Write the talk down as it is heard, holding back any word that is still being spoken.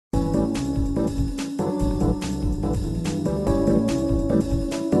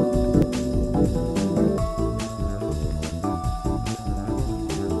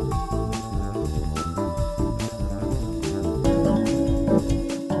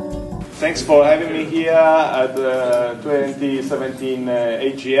Thanks for having me here at the 2017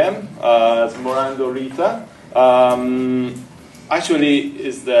 AGM as Morando Rieter. Actually,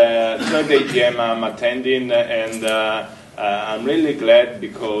 it's the third AGM I'm attending, and I'm really glad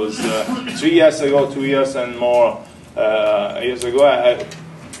because 3 years ago, 2 years and more years ago,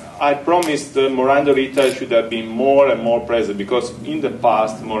 I promised Morando Rieter should have been more and more present, because in the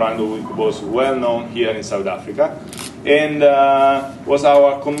past Morando was well known here in South Africa, and was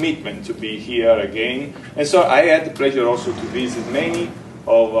our commitment to be here again. And so I had the pleasure also to visit many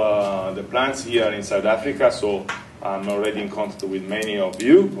of the plants here in South Africa, so I'm already in contact with many of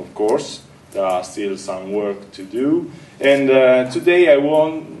you, of course. There are still some work to do. And today I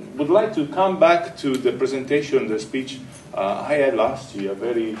would like to come back to the presentation, the speech I had last year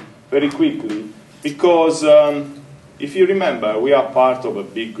very quickly, because if you remember, we are part of a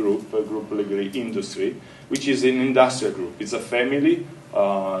big group, a group like Industry, which is an industrial group. It's a family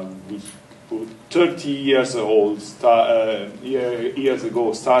which 30 years years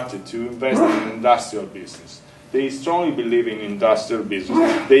ago started to invest in industrial business. They strongly believe in industrial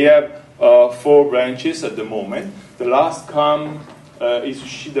business. They have 4 branches at the moment. The last is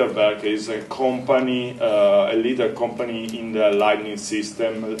Schiederberg, is a company, a leader company in the lighting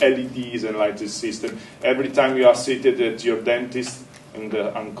system, LEDs and lighting system. Every time you are seated at your dentist in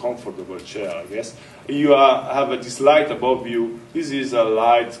the uncomfortable chair, I guess, you have this light above you. This is a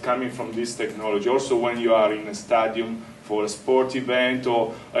light coming from this technology. Also, when you are in a stadium for a sport event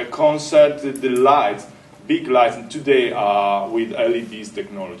or a concert, the lights, big lights today are with LEDs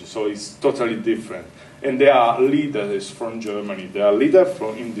technology, so it's totally different. And they are leaders from Germany. They are leaders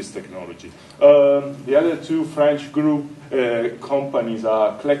in this technology. The other 2 French group companies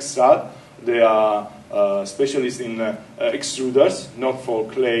are Klexal. They are specialists in extruders, not for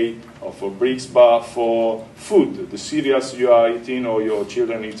clay or for bricks, but for food. The cereals you are eating or your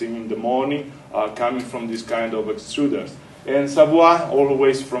children eating in the morning are coming from this kind of extruders. And Savoie,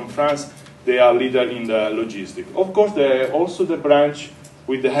 always from France, they are leader in the logistics. Of course, they are also the branch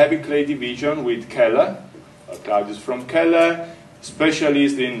with the heavy clay division with Keller. Claudius from Keller,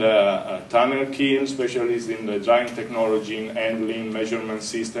 specialist in the tunnel kiln, specialist in the drying technology, handling, measurement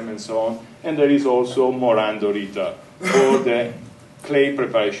system, and so on. And there is also Morando Rieter for the clay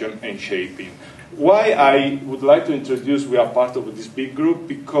preparation and shaping. Why I would like to introduce, we are part of this big group,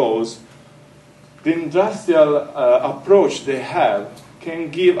 because the industrial approach they have can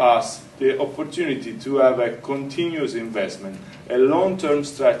give us the opportunity to have a continuous investment, a long-term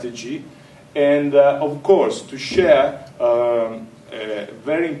strategy, and of course to share a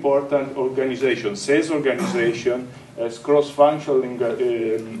very important organization, sales organization, as cross-functional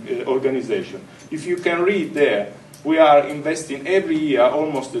organization. If you can read there, we are investing every year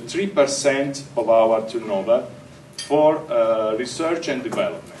almost 3% of our turnover for research and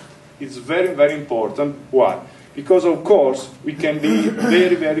development. It's very, very important. Why? Because, of course, we can be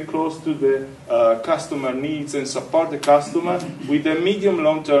very, very close to the customer needs and support the customer with a medium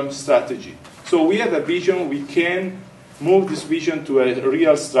long-term strategy. So we have a vision. We can move this vision to a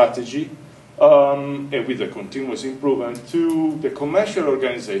real strategy and with a continuous improvement to the commercial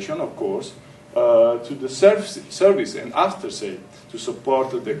organization, of course, to the service and after-sale to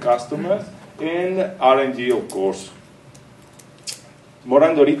support the customers, and R&D, of course.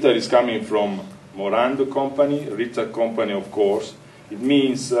 Morando Rieter is coming from Morando company, Rieter company, of course. It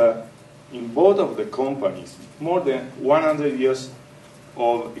means in both of the companies, more than 100 years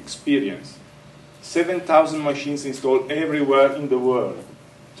of experience. 7,000 machines installed everywhere in the world.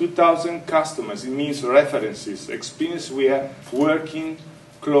 2,000 customers, it means references, experience. We are working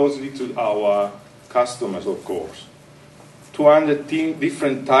closely to our customers, of course. 200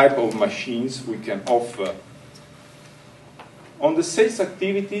 different type of machines we can offer. On the sales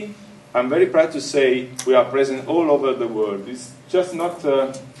activity, I'm very proud to say we are present all over the world. It's just not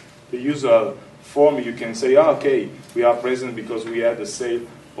the usual form you can say, okay, we are present because we had a sale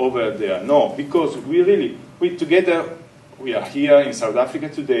over there. No, because we together, we are here in South Africa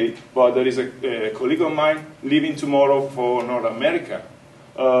today, but there is a colleague of mine leaving tomorrow for North America.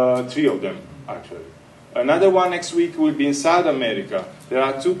 3 of them, actually. Another one next week will be in South America. There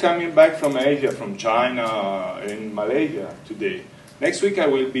are 2 coming back from Asia, from China and Malaysia today. Next week I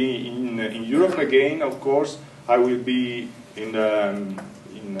will be in Europe again, of course. I will be in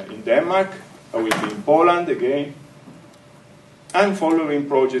Denmark. I will be in Poland again. I'm following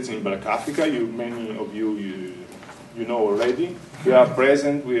projects in Black Africa. Many of you know already. We are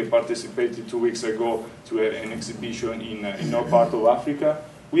present. We participated 2 weeks ago to an exhibition in our part of Africa.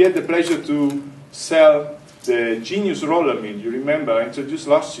 We had the pleasure to sell the Genius roller mill. You remember I introduced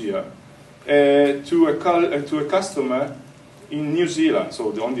last year to a customer in New Zealand,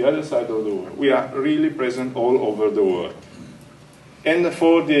 so on the other side of the world. We are really present all over the world. And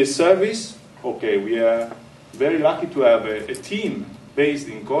for the service, okay, we are very lucky to have a team based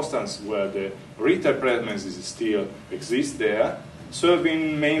in Constance, where the retail presence still exists there,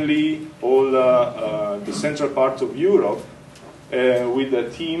 serving mainly all the central part of Europe, with a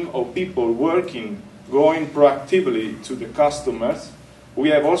team of people working, going proactively to the customers. We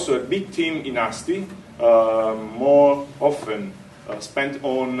have also a big team in Asti, more often spent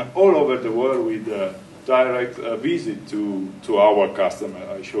on all over the world with direct visit to our customer,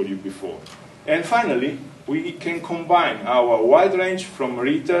 I showed you before. And finally, we can combine our wide range from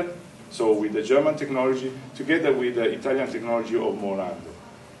Rieter, so with the German technology, together with the Italian technology of Morando.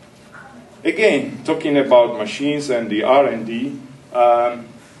 Again, talking about machines and the R&D,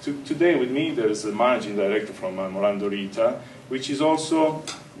 today with me there is a managing director from Morando Rieter, which is also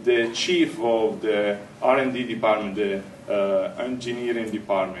the chief of the R&D department, the engineering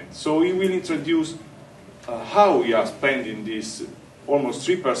department. So he will introduce how we are spending this almost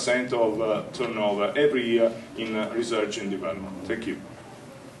 3% of turnover every year in research and development. Thank you.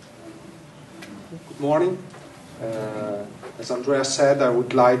 Good morning. As Andrea said, I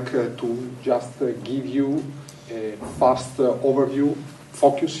would like to just give you a fast overview,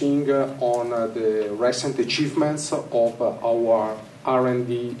 focusing on the recent achievements of our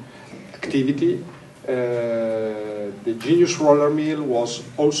R&D activity. The Genius Roller Mill was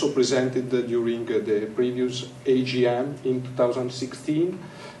also presented during the previous AGM in 2016.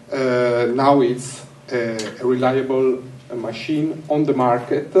 Now it's a reliable machine on the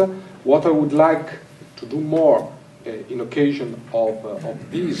market. What I would like to do more in occasion of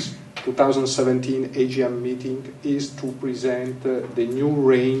this 2017 AGM meeting is to present the new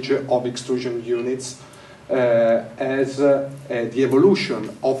range of extrusion units as the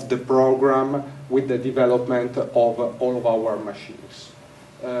evolution of the program with the development of all of our machines.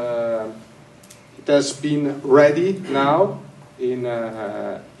 It has been ready now in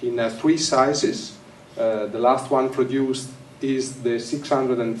 3 sizes. The last one produced is the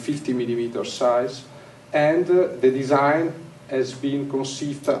 650 millimeter size, and the design has been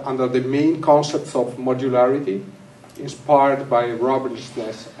conceived under the main concepts of modularity, inspired by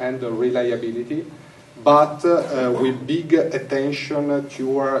robustness and reliability, but with big attention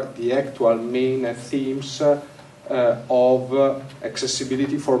to the actual main themes of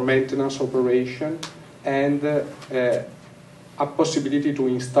accessibility for maintenance operation and a possibility to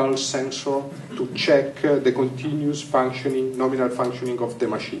install sensor to check the continuous functioning, nominal functioning of the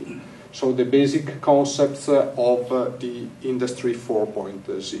machine. So the basic concepts of the Industry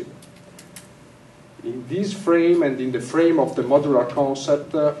 4.0. In this frame and in the frame of the modular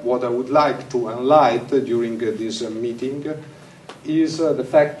concept, what I would like to highlight during this meeting is the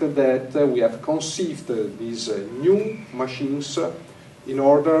fact that we have conceived these new machines in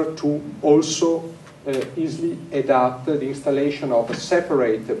order to also easily adapt the installation of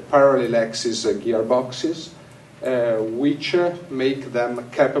separate parallel axis gearboxes, which make them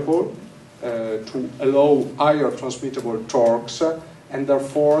capable to allow higher transmittable torques, and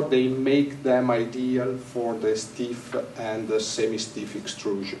therefore they make them ideal for the stiff and the semi-stiff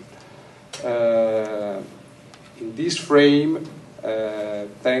extrusion. In this frame,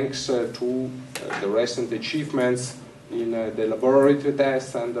 thanks to the recent achievements in the laboratory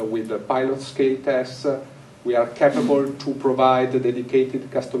tests and with the pilot scale tests, we are capable to provide dedicated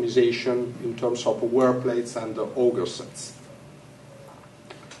customization in terms of wear plates and auger sets.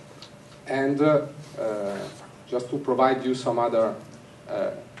 And just to provide you some other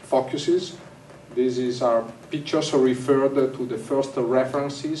focuses, this is our pictures referred to the first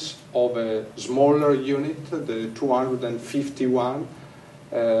references of a smaller unit, the 251,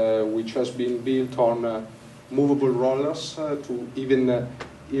 which has been built on movable rollers to even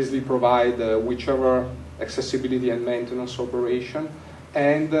easily provide whichever accessibility and maintenance operation,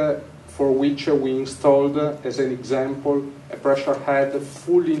 and for which we installed, as an example, a pressure head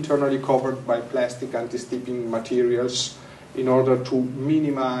fully internally covered by plastic anti-steeping materials in order to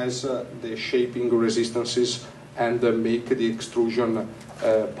minimize the shaping resistances and make the extrusion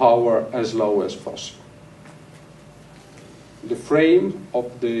power as low as possible. The frame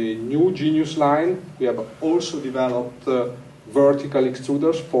of the new Genius line, we have also developed vertical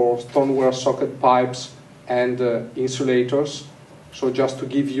extruders for stoneware socket pipes and insulators. So just to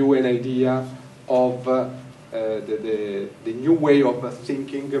give you an idea of the new way of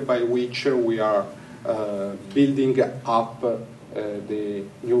thinking by which we are building up the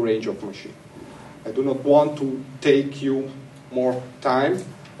new range of machine. I do not want to take you more time.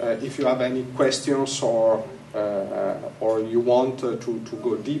 If you have any questions or you want to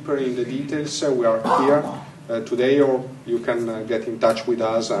go deeper in the details, we are here today, or you can get in touch with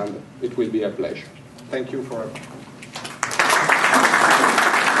us, and it will be a pleasure. Thank you for everything.